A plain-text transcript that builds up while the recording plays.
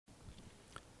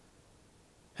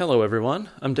Hello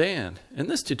everyone, I'm Dan. In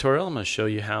this tutorial I'm going to show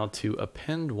you how to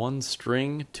append one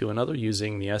string to another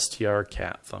using the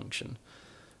Strcat function.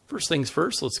 First things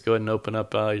first, let's go ahead and open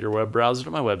up your web browser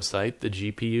to my website,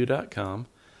 thegpu.com.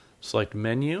 Select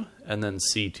Menu and then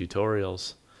See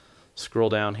Tutorials. Scroll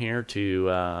down here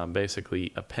to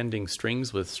basically appending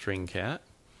strings with Strcat.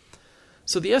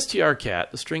 So the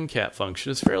Strcat, the Strcat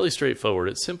function, is fairly straightforward.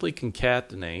 It simply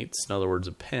concatenates, in other words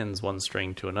appends one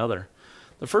string to another.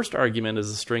 The first argument is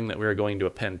a string that we are going to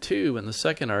append to, and the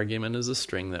second argument is a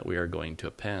string that we are going to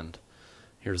append.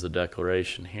 Here's the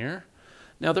declaration here.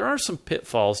 Now there are some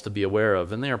pitfalls to be aware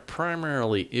of, and they are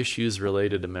primarily issues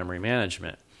related to memory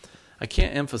management. I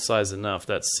can't emphasize enough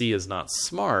that C is not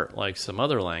smart like some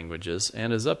other languages,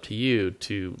 and is up to you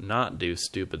to not do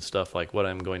stupid stuff like what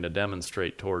I'm going to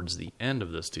demonstrate towards the end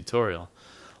of this tutorial.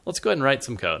 Let's go ahead and write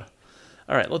some code.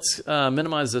 Alright, let's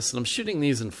minimize this, and I'm shooting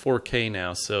these in 4K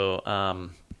now, so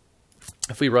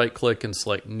if we right click and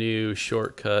select New,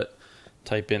 Shortcut,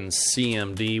 type in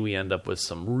CMD, we end up with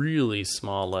some really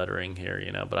small lettering here,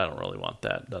 but I don't really want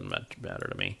that. Doesn't matter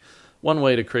to me. One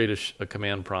way to create a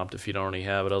command prompt if you don't already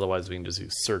have it, otherwise we can just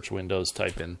use search windows,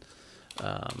 type in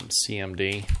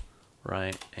CMD,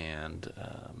 right, and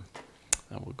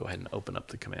we'll go ahead and open up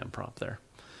the command prompt there.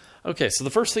 Okay, so the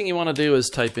first thing you want to do is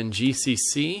type in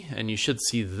GCC, and you should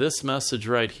see this message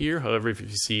right here. However, if you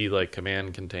see like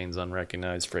command contains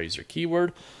unrecognized phrase or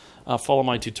keyword, follow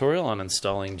my tutorial on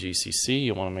installing GCC.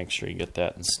 You want to make sure you get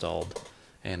that installed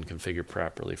and configured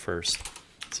properly first.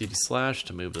 CD/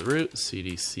 to move the root,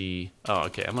 CDC. Oh,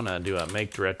 okay, I'm going to do a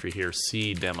make directory here,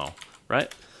 C demo,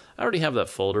 right? I already have that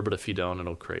folder, but if you don't,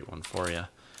 it'll create one for you. And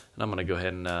I'm going to go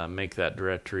ahead and make that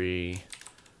directory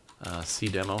C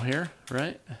demo here,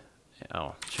 right?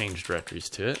 I'll change directories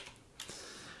to it.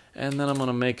 And then I'm going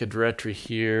to make a directory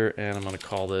here, and I'm going to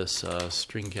call this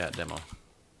Strcat demo.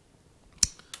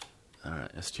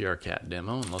 Alright, Strcat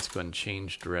demo, and let's go ahead and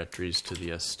change directories to the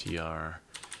Strcat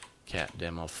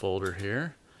demo folder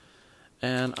here.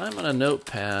 And I'm going to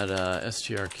notepad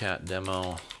strcat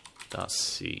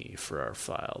demo.c for our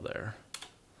file there.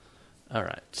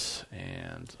 Alright,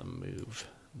 and I'll move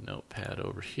notepad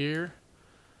over here.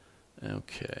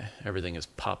 Okay, everything is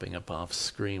popping up off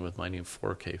screen with my new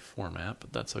 4K format,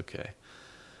 but that's okay.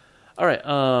 Alright,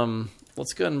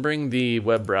 let's go ahead and bring the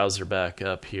web browser back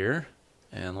up here,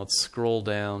 and let's scroll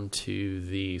down to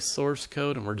the source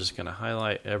code, and we're just going to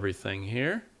highlight everything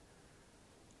here.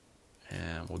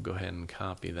 And we'll go ahead and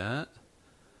copy that.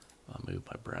 I'll move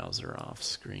my browser off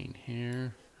screen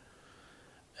here,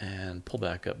 and pull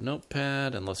back up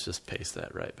notepad, and let's just paste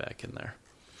that right back in there.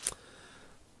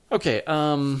 Okay, what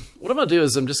I'm going to do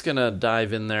is I'm just going to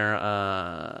dive in there.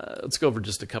 Let's go over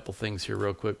just a couple things here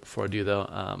real quick before I do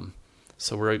though.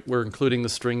 So we're including the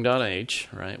string.h,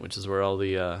 right, which is where all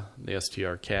the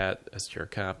strcat,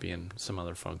 strcopy, and some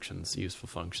other functions, useful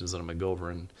functions that I'm going to go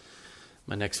over in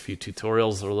my next few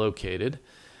tutorials are located.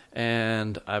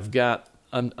 And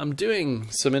I'm doing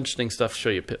some interesting stuff to show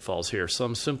you pitfalls here. So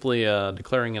I'm simply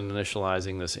declaring and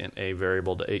initializing this int a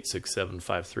variable to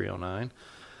 8675309.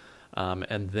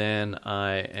 And then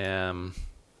I am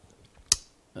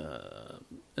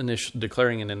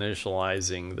declaring and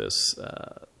initializing this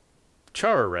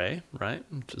char array, right,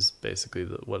 which is basically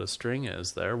what a string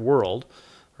is there, world,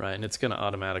 right, and it's going to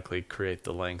automatically create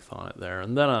the length on it there.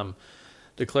 And then I'm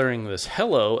declaring this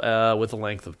hello with a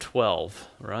length of 12,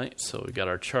 right, so we've got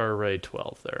our char array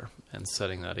 12 there, and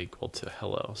setting that equal to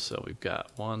hello. So we've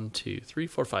got 1, 2, 3,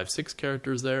 4, 5, 6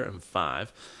 characters there, and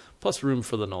 5. Plus room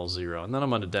for the null 0. And then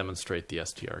I'm going to demonstrate the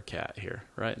strcat here,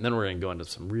 right? And then we're going to go into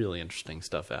some really interesting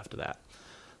stuff after that.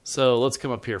 So let's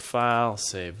come up here, File,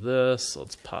 save this.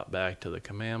 Let's pop back to the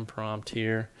command prompt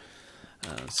here.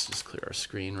 Let's just clear our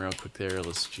screen real quick there.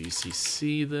 Let's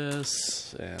GCC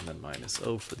this, and then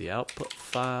 -o for the output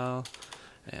file.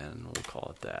 And we'll call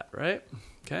it that, right?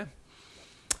 Okay.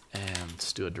 And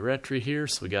let's do a directory here.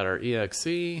 So we got our exe,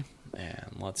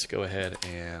 and let's go ahead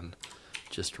and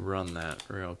just run that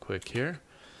real quick here.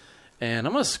 And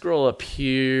I'm going to scroll up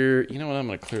here. You know what? I'm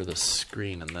going to clear the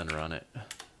screen and then run it.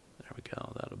 There we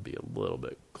go. That'll be a little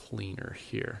bit cleaner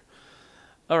here.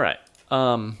 All right.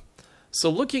 So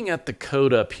looking at the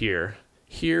code up here,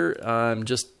 I'm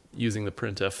just using the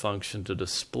printf function to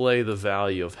display the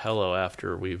value of hello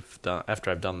after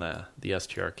I've done the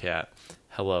strcat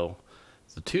hello.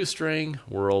 The to string,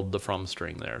 world, the from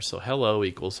string there. So hello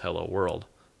equals hello world,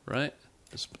 right?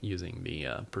 Just using the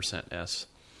 %s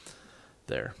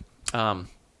there. Now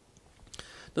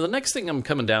the next thing I'm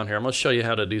coming down here, I'm going to show you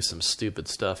how to do some stupid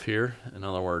stuff here. In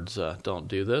other words, don't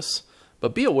do this,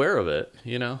 but be aware of it,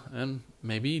 and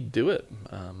maybe do it.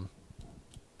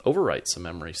 overwrite some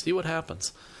memory, see what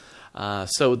happens.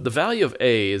 So the value of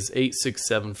A is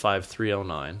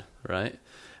 8675309, right?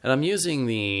 And I'm using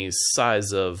the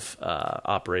size of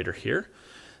operator here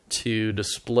to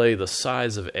display the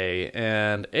size of A,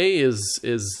 and A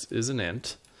is an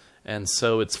int, and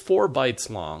so it's 4 bytes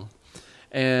long.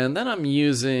 And then I'm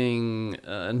using,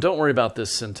 and don't worry about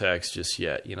this syntax just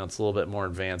yet, you know, it's a little bit more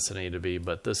advanced than it needs to be,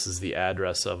 but this is the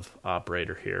address of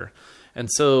operator here. And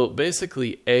so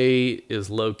basically A is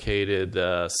located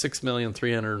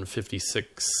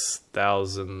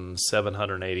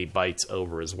 6,356,780 bytes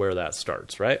over is where that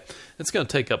starts, right? It's going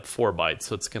to take up 4 bytes,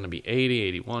 so it's going to be 80,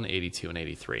 81, 82, and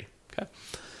 83. Okay.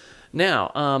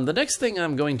 Now, the next thing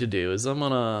I'm going to do is I'm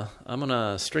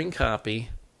gonna string copy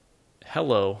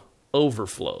hello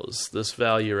overflows, this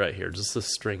value right here, just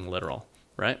this string literal,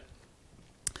 right?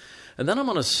 And then I'm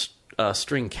going to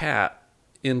string cat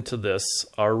into this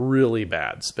are really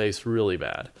bad, space really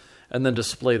bad, and then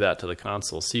display that to the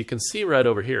console. So you can see right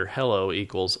over here, hello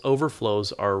equals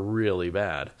overflows are really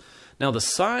bad. Now the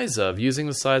size of, using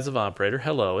the size of operator,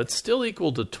 hello, it's still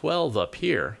equal to 12 up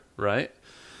here, right?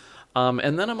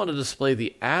 And then I'm going to display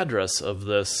the address of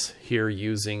this here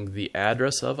using the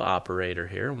address of operator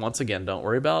here. Once again, don't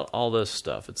worry about all this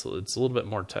stuff. It's a little bit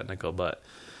more technical, but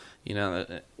you know,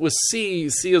 with C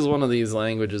is one of these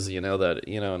languages, you know, that,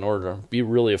 you know, in order to be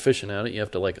really efficient at it, you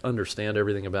have to like understand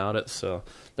everything about it. So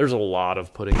there's a lot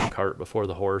of putting the cart before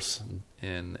the horse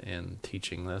in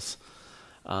teaching this.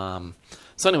 So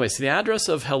anyway, so the address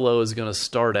of hello is going to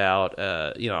start out,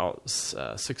 you know,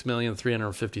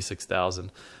 6,356,000,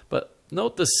 but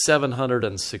note the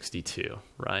 762,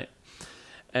 right?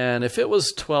 And if it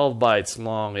was 12 bytes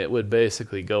long, it would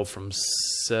basically go from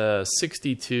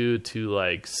 62 to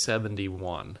like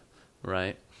 71,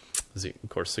 right? Of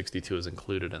course, 62 is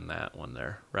included in that one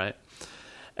there, right?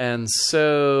 And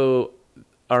so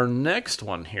our next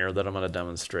one here that I'm going to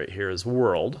demonstrate here is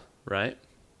world, right?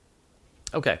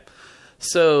 Okay,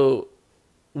 so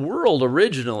world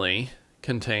originally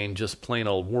contained just plain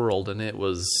old world, and it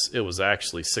was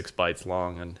actually 6 bytes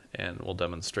long, and we'll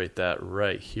demonstrate that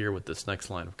right here with this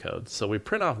next line of code. So we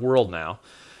print off world now,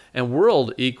 and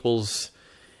world equals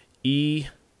E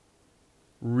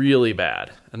really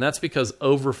bad, and that's because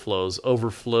overflows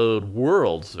overflowed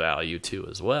world's value too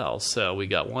as well. So we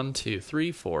got 1, 2,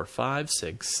 3, 4, 5,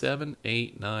 6, 7,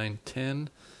 8, 9, 10,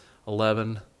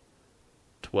 11,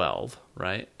 12,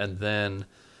 right? And then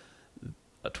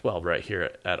a 12 right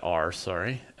here at R,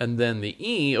 sorry. And then the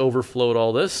E overflowed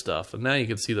all this stuff. And now you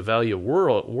can see the value of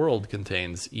world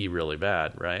contains E really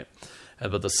bad, right?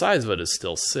 But the size of it is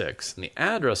still 6. And the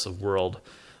address of world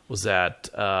was at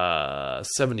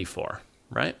 74,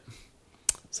 right?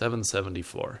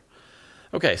 774.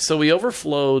 Okay, so we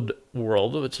overflowed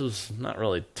world, which is not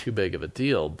really too big of a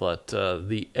deal. But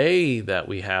the A that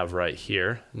we have right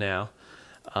here now,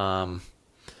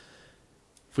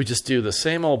 if we just do the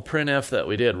same old printf that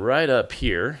we did right up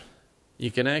here,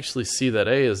 you can actually see that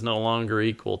A is no longer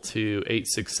equal to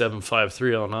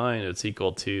 8675309. It's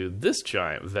equal to this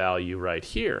giant value right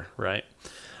here, right?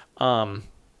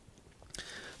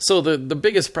 So the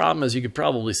biggest problem, as you could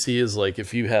probably see, is like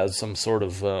if you had some sort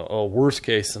of a worst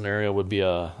case scenario would be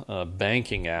a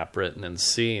banking app written in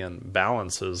C and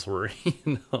balances were,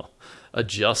 you know,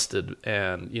 adjusted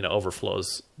and, you know,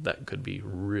 overflows that could be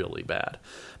really bad.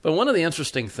 But one of the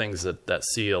interesting things that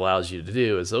C allows you to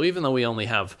do is, though, even though we only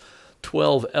have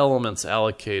 12 elements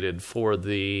allocated for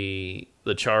the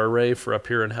char array for up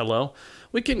here in hello,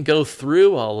 we can go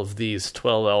through all of these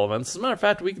 12 elements. As a matter of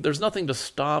fact, there's nothing to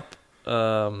stop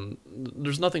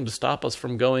us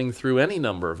from going through any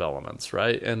number of elements,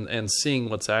 right? And seeing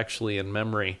what's actually in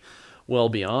memory well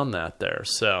beyond that there.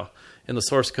 So in the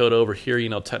source code over here, you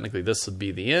know, technically this would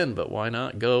be the end, but why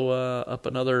not go up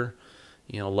another,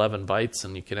 you know, 11 bytes,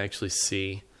 and you can actually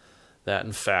see that,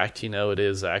 in fact, you know, it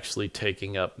is actually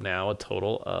taking up now a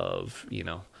total of, you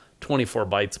know, 24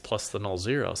 bytes plus the null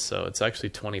 0. So it's actually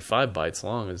 25 bytes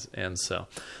long. And so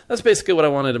that's basically what I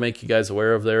wanted to make you guys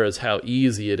aware of there, is how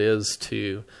easy it is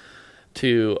to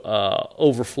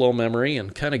overflow memory,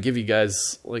 and kind of give you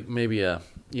guys like maybe an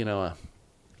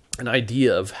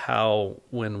idea of how,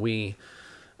 when we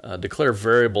declare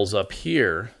variables up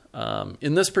here,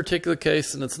 in this particular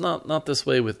case, and it's not this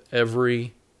way with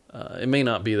every, it may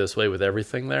not be this way with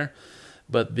everything there,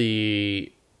 but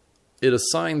it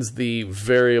assigns the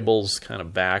variables kind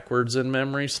of backwards in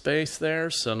memory space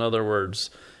there. So in other words,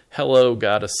 hello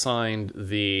got assigned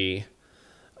the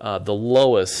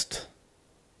lowest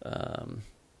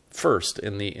first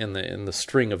in the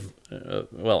string of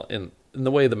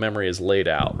the way the memory is laid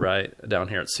out, right? Down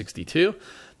here at 62.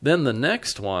 Then the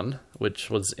next one, which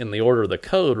was in the order of the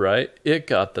code, right? It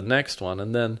got the next one,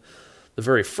 and then the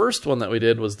very first one that we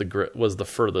did was the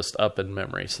furthest up in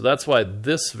memory. So that's why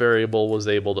this variable was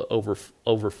able to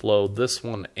overflow this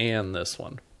one and this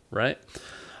one, right?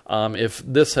 If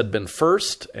this had been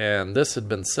first and this had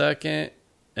been second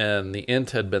and the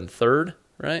int had been third,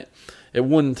 right? It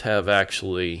wouldn't have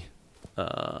actually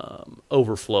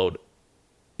overflowed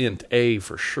int A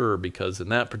for sure, because in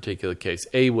that particular case,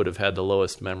 A would have had the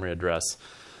lowest memory address.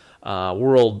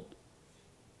 World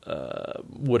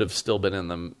would have still been in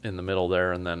the middle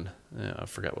there, and then I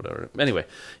forgot whatever. Anyway,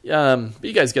 you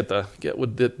guys get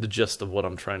the gist of what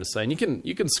I'm trying to say. And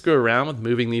you can screw around with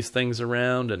moving these things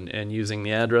around and using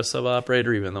the address of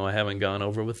operator, even though I haven't gone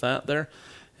over with that there.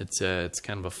 It's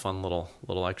kind of a fun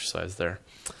little exercise there.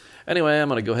 Anyway, I'm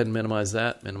going to go ahead and minimize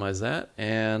that,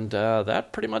 and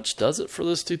that pretty much does it for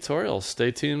this tutorial.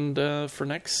 Stay tuned for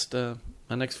my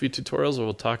next few tutorials, where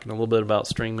we'll talk a little bit about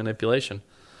string manipulation.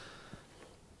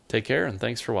 Take care, and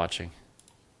thanks for watching.